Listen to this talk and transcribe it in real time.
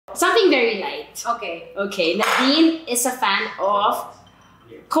Something very light. Okay. Okay, Nadine is a fan of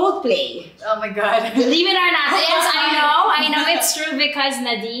Coldplay. Oh my God. Believe it or not, yes, I know it's true because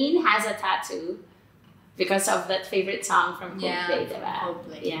Nadine has a tattoo because of that favorite song from Coldplay, diba?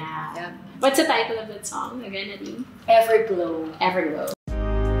 Coldplay. Yeah. What's the title of that song again, Nadine? Everglow. Everglow.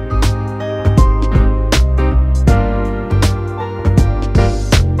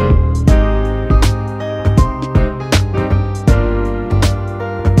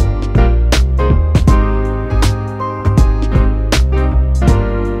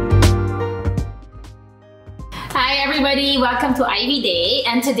 Welcome to Aivee Day,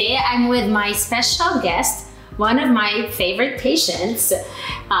 and today I'm with my special guest, one of my favorite patients,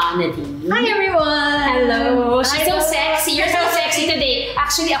 Nadine. Hi everyone! Hello! She's so sexy. You're so sexy today.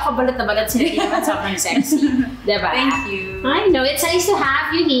 Actually, ako balat na balat si Nadine naman sobrang sexy. Diba? Thank you. I know. It's nice to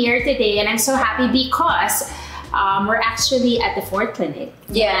have you here today, and I'm so happy because we're actually at the Fort Clinic.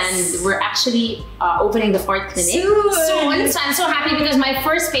 Yes. And we're actually opening the Fort Clinic soon. So I'm so happy because my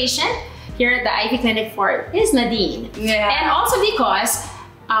first patient here at the Aivee Clinic Fort is Nadine. Yeah. And also because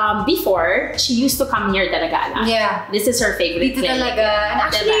before, she used to come here talaga. Yeah. This is her favorite Dito clinic. talaga. And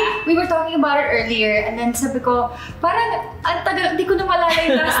actually, we were talking about it earlier and then sabi ko, parang ang tagal, hindi ko na malala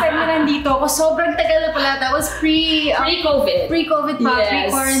yung last time na nandito ako. Sobrang tagal na pala. That was pre-COVID. Pre-COVID pa,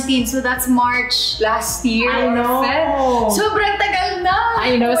 pre-quarantine. So that's March last year. I know. Sobrang tagal na.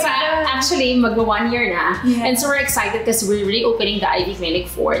 I know. So actually, mag-1 year na. Yeah. And so we're excited because we're reopening the Aivee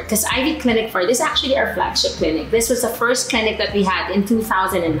Clinic Fort. Because Aivee Clinic Fort is actually our flagship clinic. This was the first clinic that we had in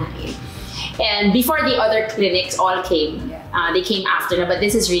 2009. And before the other clinics all came, they came after, but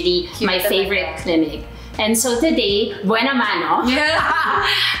this is really my favorite clinic. And so today, buena mano,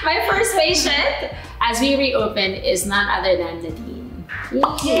 my first patient as we reopen is none other than Nadine.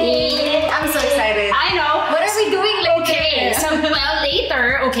 Yay! I'm so excited. I know. What are we doing later? Okay, so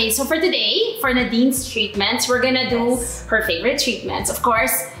later. Okay, so for today, for Nadine's treatments, we're gonna do her favorite treatments. Of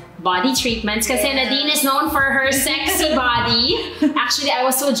course, body treatments. Kasi Nadine is known for her sexy body. Actually, I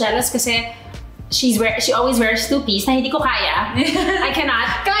was so jealous kasi she always wears two-piece na hindi ko kaya. I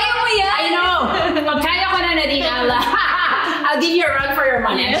cannot. Kaya mo yan! I know. Pag kaya ko na, Nadine, I'll give you a run for your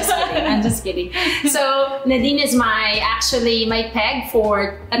money. I'm just kidding. So, Nadine is my peg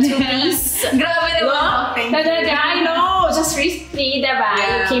for a two-piece. Grabe naman. Thank you. I know. Just recently, diba?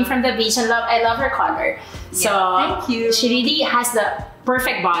 You came from the beach and I love her color. So, thank you. She really has the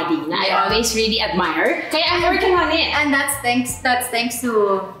perfect body na I always really admire. Kaya I'm working on it. And that's thanks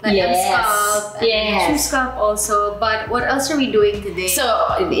to the M-Scalp and True Scalp also. But what else are we doing today?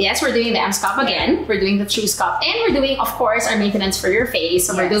 So yes, we're doing the M-Scalp again. We're doing the True Scalp. And we're doing, of course, our maintenance for your face.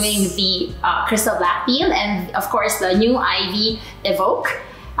 So we're doing the Crystal Black Peel and, of course, the new Aivee Evoke.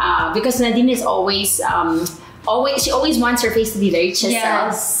 Because Nadine is always, she always wants her face to be very chiseled.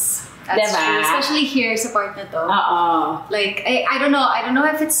 Yes. That's true. Especially here sa part na to. Like, I don't know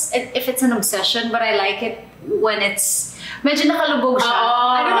if it's an obsession, but I like it when it's medyo nakalubog siya.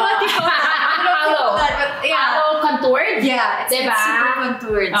 I don't know what you call that. But yeah. Contoured? Yeah, it's super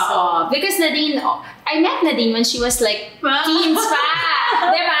contoured. So. Because Nadine, I met Nadine when she was like teens pa.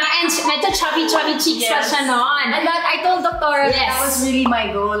 Diba? And medyo chubby cheeks pa siya noon. And that, I told Doctora that was really my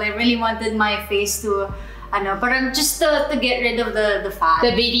goal. I really wanted my face to parang just to get rid of the fat.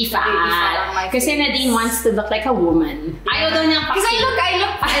 The baby fat on my face. Kasi Nadine wants to look like a woman. Ayaw daw niyang because I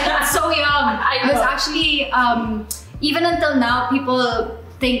look so young. I was actually, even until now, people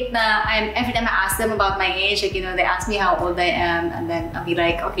think na every time I ask them about my age, like, they ask me how old I am, and then I'll be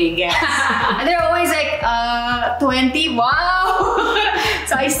like, okay, guess. And they're always like, 20, wow!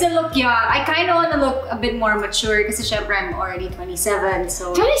 So I still look young. I kind of want to look a bit more mature kasi syempre I'm already 27, so...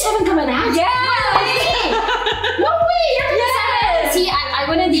 27 ka ba na? Yeah! No way! You're 27! See, I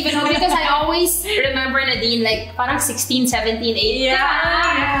wouldn't even know because I always remember Nadine like parang 16, 17, 18.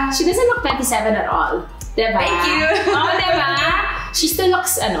 Yeah. She doesn't look 27 at all. Diba? Thank you! Oh, diba? She still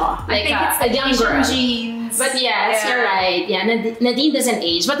looks, like a young girl. Jeans. But yes, you're right. Yeah, Nadine doesn't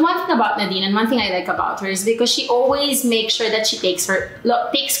age. But one thing about Nadine and one thing I like about her is because she always makes sure that she takes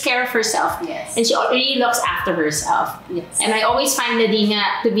care of herself. Yes. And she really looks after herself. Yes. And I always find Nadine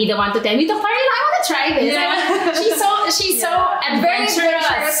to be the one to tell me, Doctor, I want to try this. Yeah. She's so adventurous. Very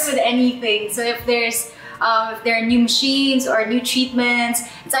adventurous with anything. So if there are new machines or new treatments,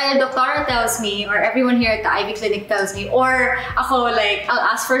 it's either Doctora tells me or everyone here at the Aivee Clinic tells me, or ako, like, I'll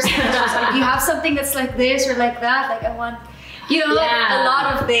ask first, like, do you have something that's like this or like that? Like, I want, a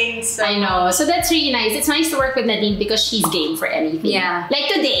lot of things. So. I know. So that's really nice. It's nice to work with Nadine because she's game for anything. Yeah.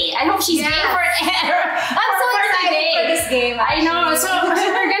 Like today. I hope she's game for I'm so excited for this game. I know. So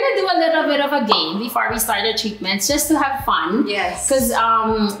we're gonna gonna do a little bit of a game before we start the treatments, just to have fun. Yes. Because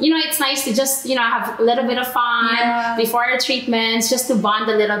you know, it's nice to just, you know, have a little bit of fun before our treatments, just to bond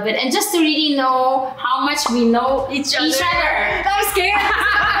a little bit and just to really know how much we know each other. I'm scared.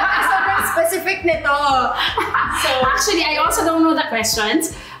 Sobrang specific nito. So actually, I also don't know the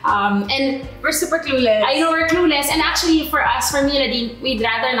questions. And we're super clueless. I know we're clueless, and actually for us, for me, Nadine, we'd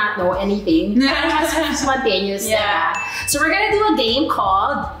rather not know anything. Spontaneous. Yeah. So we're gonna do a game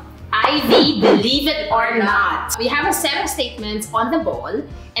called Aivee Believe It or Not. We have a set of statements on the bowl,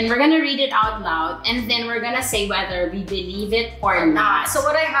 and we're gonna read it out loud, and then we're gonna say whether we believe it or not. So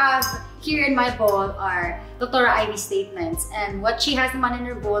what I have here in my bowl are Dr. Aivee statements, and what she has naman in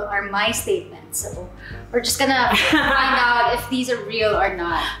her bowl are my statements. So we're just gonna find out if these are real or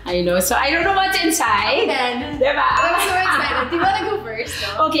not. I know. So I don't know what's inside. Then, diba? I'm so excited. Do you wanna go first?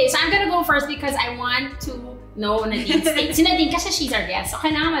 Though? Okay, so I'm gonna go first because I want to know Nadine's statements. Si Nadine, kasi she's our guest, so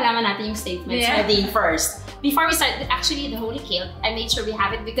kailangan malaman natin yung statements. Nadine first. Before we start, actually, the Holy Kilt, I made sure we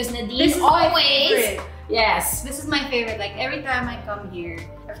have it because Nadine this is always... Yes. This is my favorite. Like, every time I come here,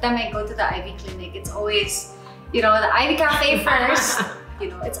 every time I go to the Aivee Clinic, it's always, you know, the Aivee Cafe first.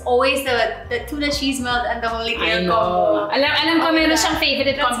 You know, it's always the tuna cheese melt and the Holy Kilt combo. Alam ko meron siyang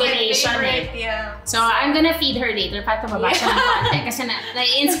favorite combination. Yeah. So, I'm gonna feed her later para tumaba siya ng konti kasi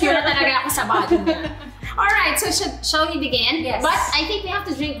na-insecure na talaga ako sa body niya. Alright, so shall we begin? Yes. But I think we have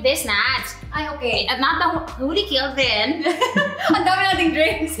to drink this, Nat. Ay, okay. At not the Holy Kilt then. Ang dami nating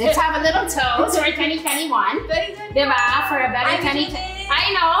drinks. Let's have a little toast for 2021. Diba? For a better 2020.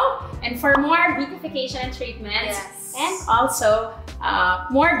 I know. And for more beautification treatments. Yes. And also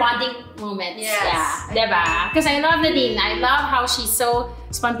more bonding moments. Yes. Yeah. Diba? Because I love Nadine. I love how she's so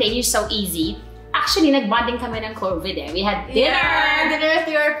spontaneous, so easy. Actually, nag-bonding kami ng COVID eh. We had dinner. Yeah, dinner at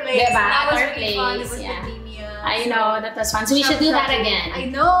your place. Diba? That was Our really fun. It was yeah. I know, that was fun. So we should do that again. I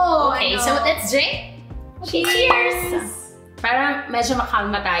know. Okay, so let's drink. Okay, cheers! Para medyo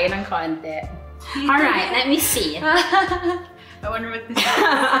makalma tayo ng konti. Alright, let me see. I wonder what this is.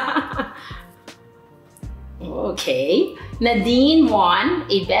 Okay. Nadine won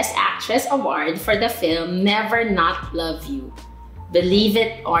a Best Actress award for the film Never Not Love You. Believe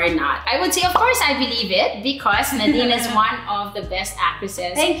it or not. I would say, of course, I believe it because Nadine is one of the best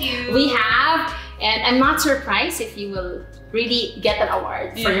actresses Thank you. we have. And I'm not surprised if you will really get an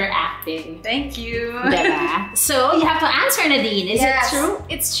award for your acting. Thank you. Diba? So you have to answer, Nadine. Is it true?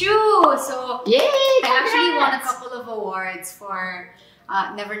 It's true. So yay! I actually won a couple of awards for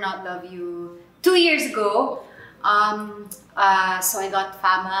Never Not Love You 2 years ago. So I got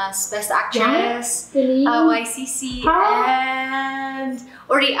FAMA's Best Actress, YCC, and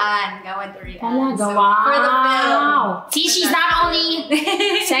Orian. I went Orian. So wow. For the film. See, she's not only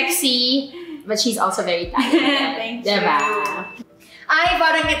sexy, but she's also very talented. Thank you. Ay,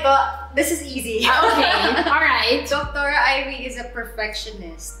 parang ito. This is easy. Okay, alright. Dr. Aivee is a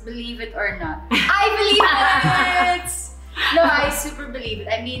perfectionist. Believe it or not. I believe it! No, I super believe it.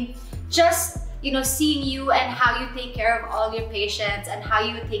 I mean, just, you know, seeing you and how you take care of all your patients and how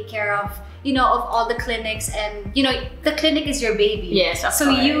you take care of, you know, of all the clinics, and, you know, the clinic is your baby. Yes, of so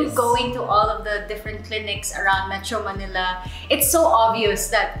course. You going to all of the different clinics around Metro Manila, it's so obvious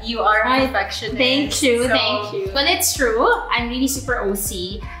that you are a perfectionist. Thank you, thank you. Well, it's true. I'm really super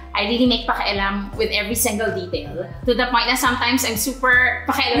OC. I really make pakialam with every single detail. To the point that sometimes I'm super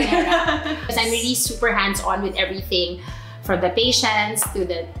pakialamera. Because I'm really super hands-on with everything. From the patients to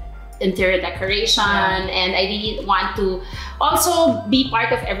the interior decoration, and I really want to also be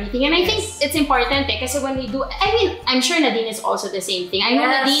part of everything. And I think it's important because when we do, I mean, I'm sure Nadine is also the same thing. I know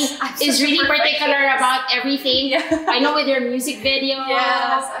Nadine is really particular about everything. I know with her music videos.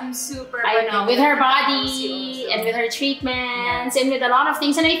 Yes, I'm super I know, with her body and with her treatments and with a lot of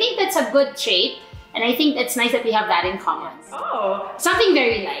things. And I think that's a good trait. And I think it's nice that we have that in common. Oh, something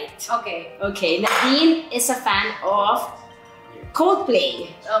very light. Okay. Okay, Nadine is a fan of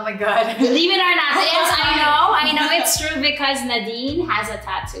Coldplay. Oh my god. Believe it or not, yes, I know it's true because Nadine has a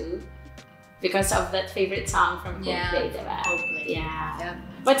tattoo because of that favorite song from Coldplay, diba? Coldplay. Yeah.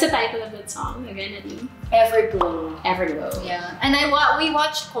 What's the title of that song again, Nadine? Everglow. Everglow. Yeah. And we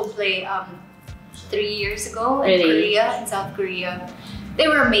watched Coldplay 3 years ago in South Korea. They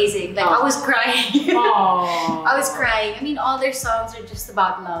were amazing. Like, I was crying. I was crying. I mean, all their songs are just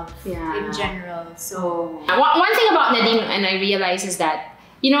about love in general. So one thing about Nadine, and I realize, is that,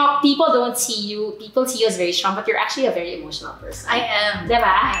 you know, people don't see you. People see you as very strong, but you're actually a very emotional person. I am. Diba?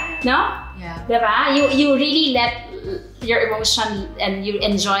 I am. No? Yeah. Diba? You really let your emotion and you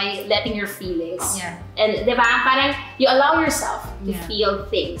enjoy letting your feelings. Yeah. And diba? Parang you allow yourself to feel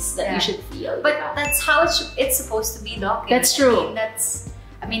things that you should feel. But diba? that's how it's supposed to be, Doc. That's true. I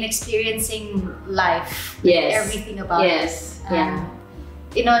mean, I mean, experiencing life, like Yes. everything about Yes. it. And,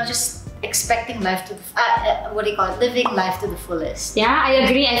 you know, just expecting life to, what do you call it? Living life to the fullest. Yeah, I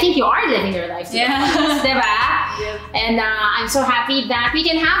agree. I think you are living your life. Yeah. Diba? Yep. And I'm so happy that we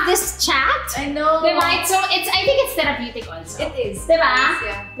can have this chat. I know. Diba? I think it's therapeutic also. It is. Diba? It is,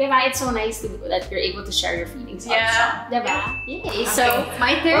 yeah. Diba? It's so nice that you're able to share your feelings also. Diba? Yay. Okay, So,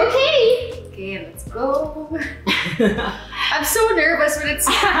 my turn. okay. Okay, let's go. I'm so nervous when it's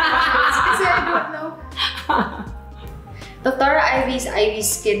because I don't know. Dr. Aivee's Aivee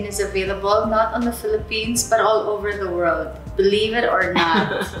Skin is available not on the Philippines but all over the world. Believe it or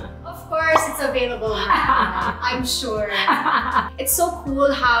not. Of course, it's available now. I'm sure. It's so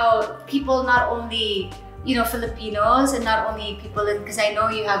cool how people not only, you know, Filipinos and not only people because I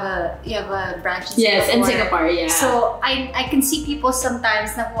know you have a branch in Singapore. Yes, in Singapore, yeah. So I can see people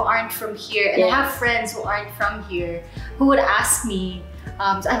sometimes na who aren't from here, and I have friends who aren't from here who would ask me.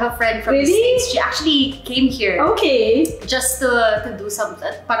 So I have a friend from the States. She actually came here. Okay. Just to do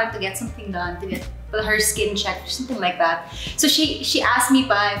something, parang to get something done, to get her skin checked or something like that. So she asked me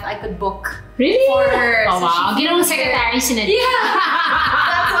pa if I could book for her. Oh so wow, ginawang secretary si Nadine. Yeah.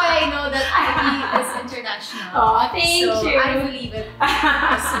 That's why I know that Aivee is international. Oh, thank you. I believe it.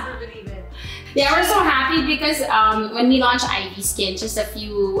 I super believe it. Yeah, we're so happy because when we launched Aivee Skin just a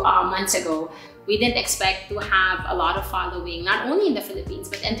few months ago, we didn't expect to have a lot of following, not only in the Philippines,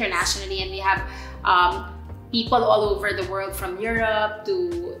 but internationally. And we have people all over the world, from Europe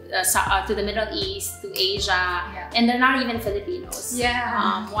to the Middle East to Asia. Yeah. And they're not even Filipinos.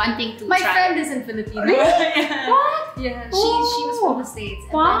 Yeah. Wanting to My try. friend isn't Filipino. Really? Yeah. What? Yeah. She was from the States.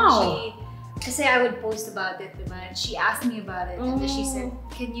 And wow. then kasi I would post about it, diba? And she asked me about it. And then she said,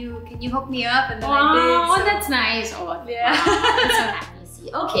 can you hook me up? And then I did. Oh, So. that's nice. Oh, yeah. I'm so happy to see.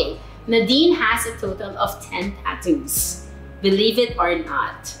 Okay. Nadine has a total of 10 tattoos. Believe it or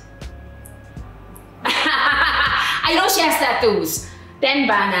not. I know she has tattoos. 10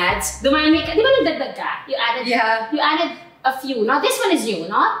 banads. Dumami ka. Di ba nagdagdag ka? You added a few. No, this one is new,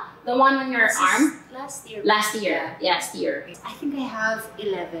 no? The one on your arm? Last year. Last year. I think I have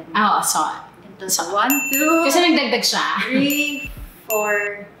 11. Oh, I saw it. So 1, 2, kasi nagdagdag siya. 3,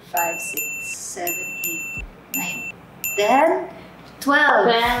 4, 5, 6, 7, 8, 9, 10, 12.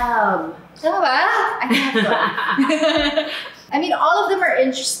 Tama ba? I have 12. I mean, all of them are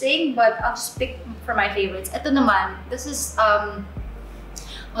interesting, but I'll just pick for my favorites. Ito naman, this is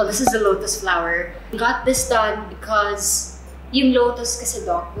this is the lotus flower. Got this done because yung lotus kasi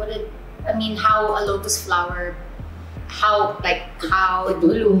doc, how a lotus flower, how it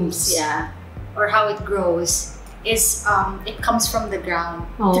blooms, yeah, or how it grows is it comes from the ground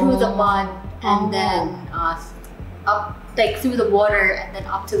through the mud and then up through the water and then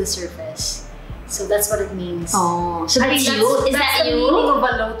up to the surface. So that's what it means. Oh, so that's you? Is that the you? meaning of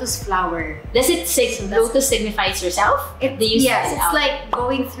a lotus flower. Does it lotus signifies yourself? Yes, it's like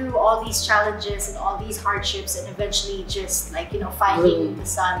going through all these challenges and all these hardships and eventually just finding the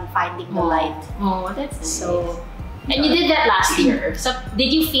sun, finding the light. Oh, that's nice. So, and you did that last year. So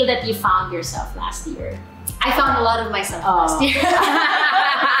did you feel that you found yourself last year? I found a lot of myself last year.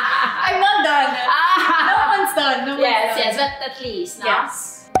 I'm not done. No one's done. Yes, but at least, no?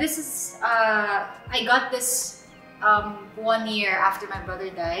 Yes. This is, I got this 1 year after my brother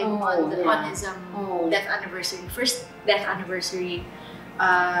died on his death anniversary, first death anniversary.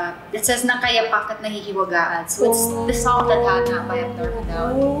 It says nakayapak at nahihiwagaan. So it's the song that had by Abnormal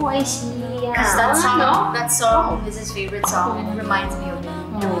Down. Oh, I see. Because that song is his favorite song. It reminds me of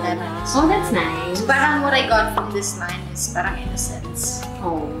him every time I listen. Oh, that's nice. Parang what I got from this line is parang innocence.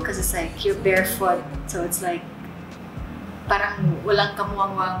 Oh. Because it's like you're barefoot, so it's like parang walang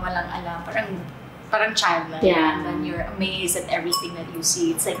kamuwang-wang, walang alam, parang childlike. Yeah. And then you're amazed at everything that you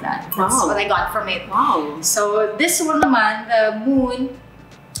see. It's like that. That's what I got from it. Wow. So this one naman, the moon,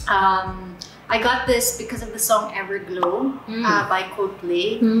 I got this because of the song Everglow by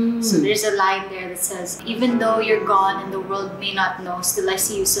Coldplay. So there's a line there that says, even though you're gone and the world may not know, still I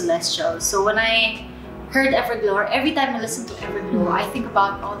see you celestial. So when I heard Everglow, or every time I listen to Everglow, I think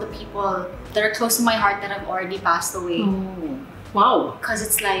about all the people that are close to my heart that have already passed away. Wow. Because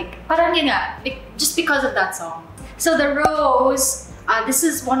it's like, parang yun nga, just because of that song. So the rose, this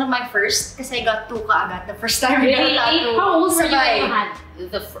is one of my first, kasi I got 2 kaagad the first time I got a tattoo. How old were you when you had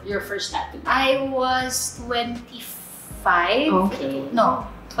your first tattoo? I was 25. Okay. No,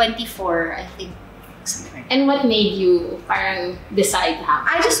 24, I think. Something like that. And what made you parang decide to have?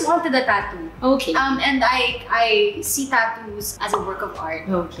 I just wanted a tattoo. Okay. And I see tattoos as a work of art.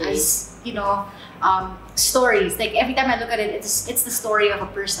 Okay. As, stories. Like every time I look at it, it's the story of a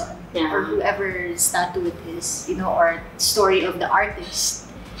person or whoever's tattoo it is, or story of the artist.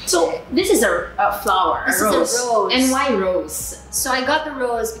 So this is a flower, This a rose. is a rose. And why rose? So I got the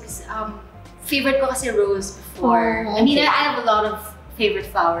rose because favorite ko kasi rose before. Oh, I mean, okay. I have a lot of favorite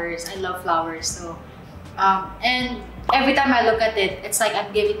flowers. I love flowers, so and every time I look at it, it's like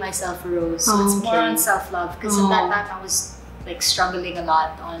I'm giving myself a rose. So it's more on self-love because at that time I was like struggling a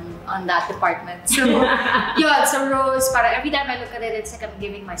lot on that department. So yeah, so rose. Para every time I look at it, it's like I'm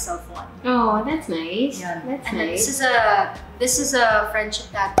giving myself one. Oh, that's nice. Yeah. That's And then nice. this is a friendship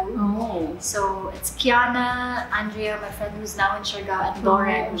tattoo. Oh. So it's Kiana, Andrea, my friend who's now in Siargao, and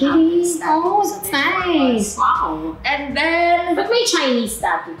Lauren. Really? So Oh, that's there's 4 of us. nice. Wow. And then But may Chinese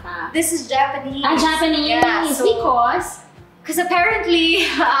tattoo ka. this is Japanese. Japanese. Yeah, so, Because apparently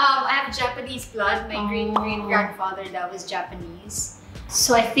I have Japanese blood. My great grandfather that was Japanese.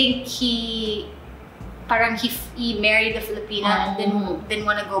 So I think he married a Filipina and didn't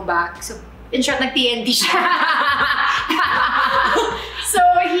want to go back. So in short, nag-TNT siya. So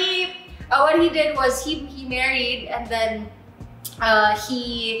what he did was he married and then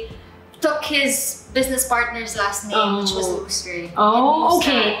he took his business partner's last name, which was Lustre. Oh,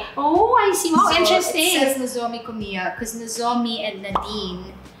 okay. Oh, I see. Oh, So interesting. It says Nozomi Kumiya because Nozomi and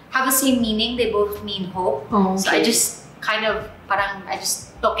Nadine have the same meaning. They both mean hope. Oh, So I just kind of I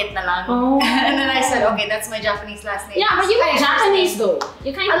just took it na lang. Oh. And then I said, okay, that's my Japanese last name. Yeah, but you know Japanese though.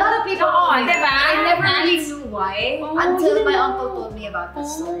 You A lot of people know diba? I never really That's- knew why Oh, until you my know. uncle told me about the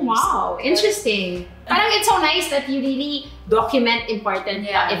story. Wow, interesting. Parang it's so nice that you really document important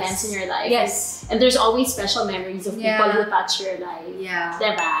events in your life. Yes. And there's always special memories of people Yeah. who touch your life. Yeah.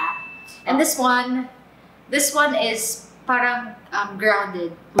 Diba? And this one is parang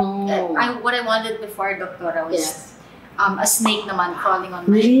grounded. Oh. What I wanted before Doctora was Yes. a snake naman crawling on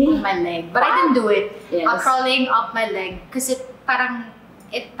Really? my leg. But I didn't do it. Yes. Crawling up my leg because it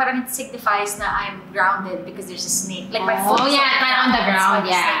signifies na I'm grounded because there's a snake. Like my foot. Oh yeah, parang on the ground. That's why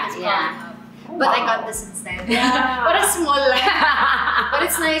the Yeah, snake is yeah. crawling up. But I got this instead. Yeah. But a small leg. But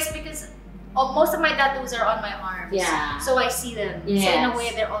it's nice because most of my tattoos are on my arms. Yeah. So I see them. So in a Yes. way,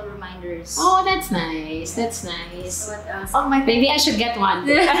 they're all reminders. Oh, that's nice. That's nice. So what else? Oh, maybe I should get one.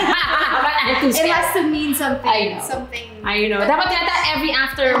 But I'm too It scared. has to mean something. I know. Something. I know. Dapat yata every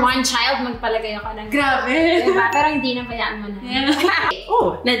after one child, magpalagay ako ng Grabe. diba? Pero hindi na, bayaan mo na. Yeah.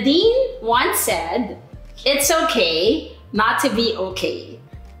 Oh, Nadine once said, it's okay not to be okay.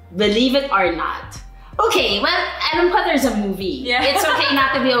 Believe it or not. Okay, well, alam ko there's a movie. Yeah. It's okay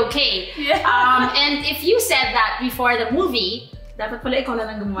not to be okay. Yeah. And if you said that before the movie, dapat pala ikaw na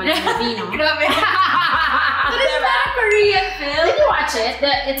lang gumawa ng movie, no? Grabe. But is that a Korean film? Did you watch it?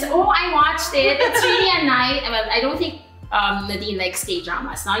 I watched it. It's really a nice. Well, I don't think Nadine likes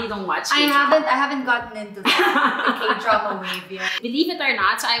K-dramas. No, you don't watch K-dramas. I haven't gotten into the K-drama wave yet. Believe it or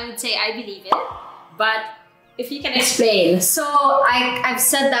not, so I would say I believe it. But if you can explain. So I've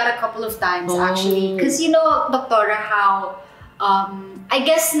said that a couple of times actually, because you know, Doctora, how I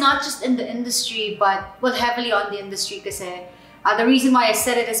guess not just in the industry, but well, heavily on the industry. Because the reason why I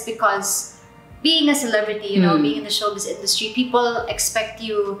said it is because being a celebrity, you know, being in the showbiz industry, people expect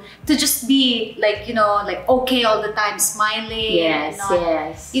you to just be like, you know, like okay all the time, smiling. Yes, and not,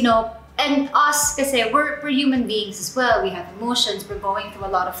 yes. You know. And us, kasi we're human beings as well. We have emotions. We're going through a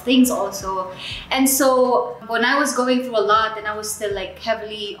lot of things also. And so when I was going through a lot and I was still like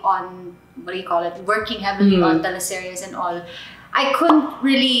heavily on, what do you call it? Working heavily on teleseries and all. I couldn't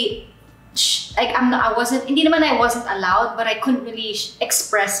really, I wasn't allowed, but I couldn't really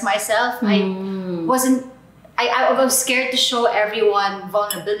express myself. I was scared to show everyone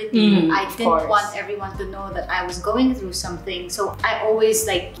vulnerability. I didn't want everyone to know that I was going through something. So I always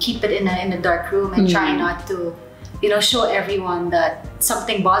like keep it in a dark room and try not to, you know, show everyone that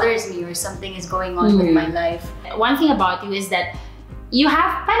something bothers me or something is going on with my life. One thing about you is that you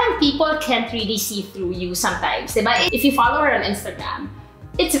have, parang people can't really see through you sometimes, diba? If you follow her on Instagram,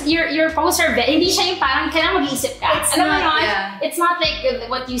 it's your posts are hindi siya yung parang kailangan mag-iisip ka. It's not like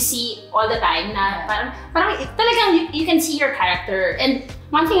what you see all the time na parang talagang you can see your character. And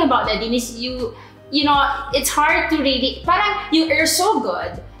one thing about Nadine is you know, it's hard to really, parang you are so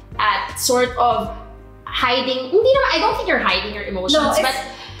good at sort of hiding, hindi naman, I don't think you're hiding your emotions, but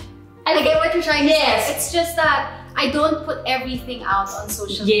I get what you're trying to say. Yes. It's just that I don't put everything out on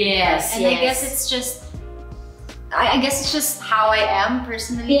social media. And I guess it's just I guess it's just how I am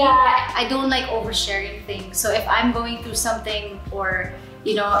personally. Yeah. I don't like oversharing things. So if I'm going through something, or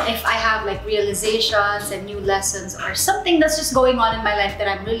you know, if I have like realizations and new lessons or something that's just going on in my life that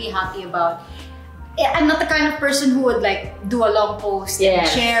I'm really happy about, I'm not the kind of person who would like do a long post and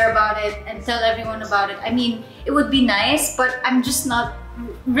share about it and tell everyone about it. I mean, it would be nice, but I'm just not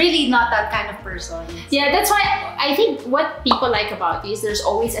really not that kind of person. Yeah, that's why I think what people like about you is there's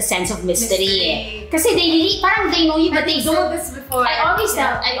always a sense of mystery. Kasi they really, parang they know you but they don't. This before. I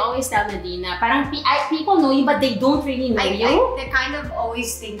always tell Nadine na parang people know you but they don't really know you. They're kind of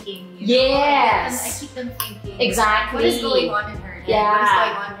always thinking. Yes. And I keep them thinking. Exactly. What is going on in her head? Yeah. What is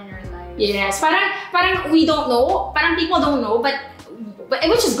going on in her life? Yes. Parang we don't know. Parang people don't know, but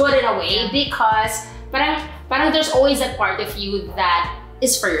which is good in a way because parang there's always that part of you that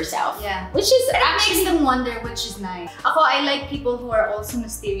is for yourself. Yeah. Which is actually makes them wonder, which is nice. Ako, I like people who are also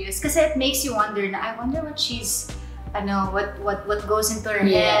mysterious because it makes you wonder na, I wonder what she's, what goes into her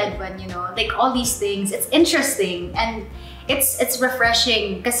head when, like all these things. It's interesting and it's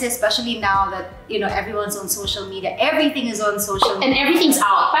refreshing because especially now that, everyone's on social media. Everything is on social media. And everything's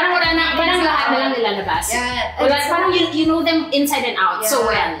out. Parang wala na, parang lahat na lang nilalabas. Yeah. Parang you know them inside and out so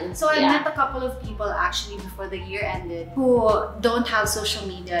well. So I met a couple of people actually before the year ended who don't have social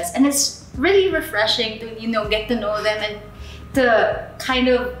medias. And it's really refreshing to, get to know them and to kind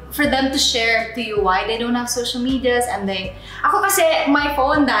of, for them to share to you why they don't have social medias. And ako kasi, my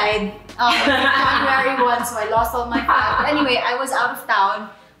phone died January 1, so I lost all my files. But anyway, I was out of town.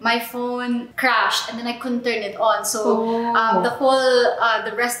 My phone crashed and then I couldn't turn it on. So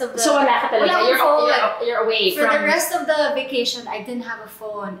the rest of the... So wala ka talaga, you're away from... For the rest of the vacation, I didn't have a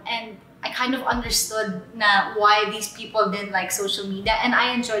phone. And I kind of understood na why these people didn't like social media and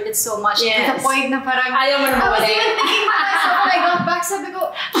I enjoyed it so much to the point na parang ayaw mo na I was even thinking to myself when I got back, sabi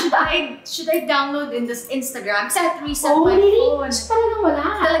ko, should I download in this Instagram? Kasi I had to reset my phone. Talagang wala?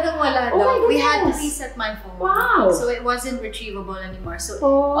 Talagang wala. Oh my goodness. We had to reset my phone. Wow. So it wasn't retrievable anymore. So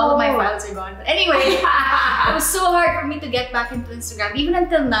all of my files are gone. But anyway, it was so hard for me to get back into Instagram. Even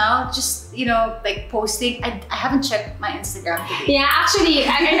until now, just, like posting, I haven't checked my Instagram today. Yeah, actually,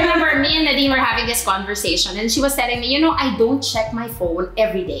 I remember me and Nadine were having this conversation and she was telling me, I don't check my phone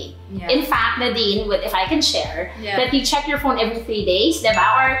every day. Yeah. In fact, Nadine, if I can share, that you check your phone every 3 days, diba?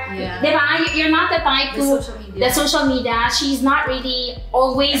 Or, diba, you're not the type to... The social media, she's not really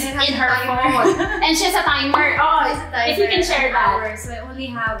always in her phone. And she has a timer. If you can share that. So I only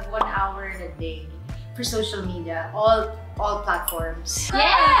have 1 hour in a day for social media. All platforms.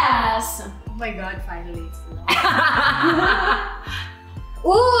 Yes! Oh my god, finally it's long.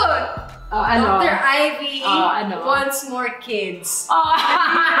 Ooh! Dr. Aivee wants more kids.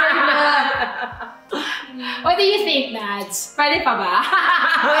 What do you think, Nads? Pwede pa ba?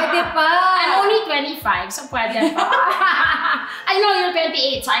 Pwede pa! I'm only 25, so pwede pa. I know you're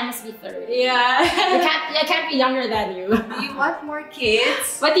 28, so I must be 30. Yeah. I can't be younger than you. Do you want more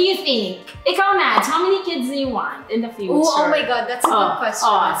kids? What do you think? Ikaw, Nads, how many kids do you want in the future? Oh my god, that's a good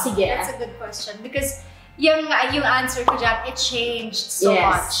question. Sige. That's a good question because yung answer ko dyan, it changed so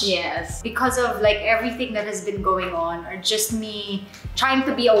much. Yes. Because of like everything that has been going on, or just me trying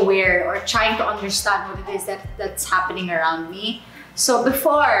to be aware or trying to understand what it is that's happening around me. So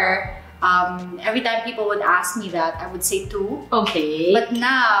before, every time people would ask me that, I would say 2. Okay. But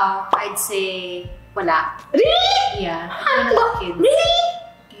now, I'd say wala. Really? Yeah. I don't have kids. Really?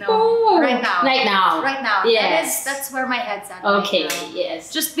 No. Oh. Right now. Right now. Yes. That's where my head's at. Okay. Right now. Yes.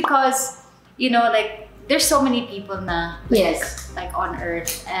 Just because, like, there's so many people na like on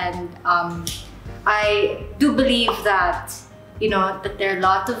earth, and I do believe that that there are a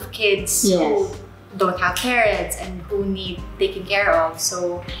lot of kids who don't have parents and who need taken care of.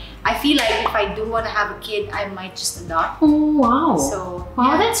 So I feel like if I do want to have a kid, I might just adopt. Oh wow! So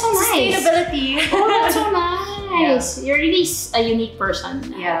that's so nice. Sustainability. Oh, that's so nice. You're really a unique person.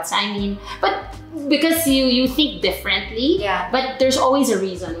 Yeah. I mean, but because you think differently. Yeah. But there's always a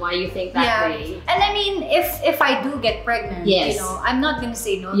reason why you think that way. And I mean, if I do get pregnant, I'm not gonna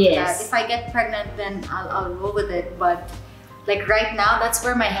say no to that. If I get pregnant, then I'll roll with it. But like right now, that's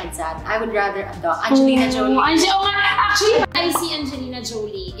where my head's at. I would rather adopt Angelina Jolie. Actually, I see Angelina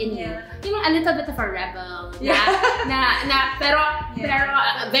Jolie in you. A little bit of a rebel. Pero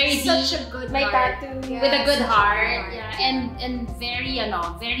very such deep. a good my heart. Tattoo with a good heart. And very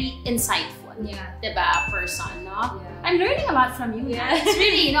very insightful. Diba, person, no? I'm learning a lot from you. It's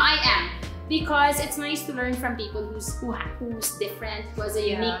really, I am. Because it's nice to learn from people who's different, who has a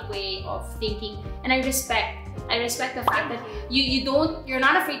unique way of thinking. And I respect the fact that you're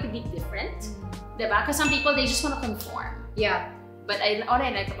not afraid to be different. Diba? Because some people, they just want to conform. Yeah. But all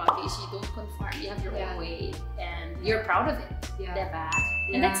I like about you is you don't conform. You have your own way. And you're proud of it. Diba?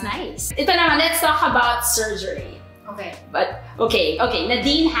 And that's nice. Ito naman, let's talk about surgery. Okay. But, okay.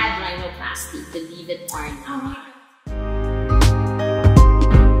 Nadine had rhinoplasty, believe it or not.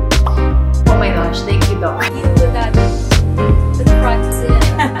 Oh my gosh, thank you, Doc.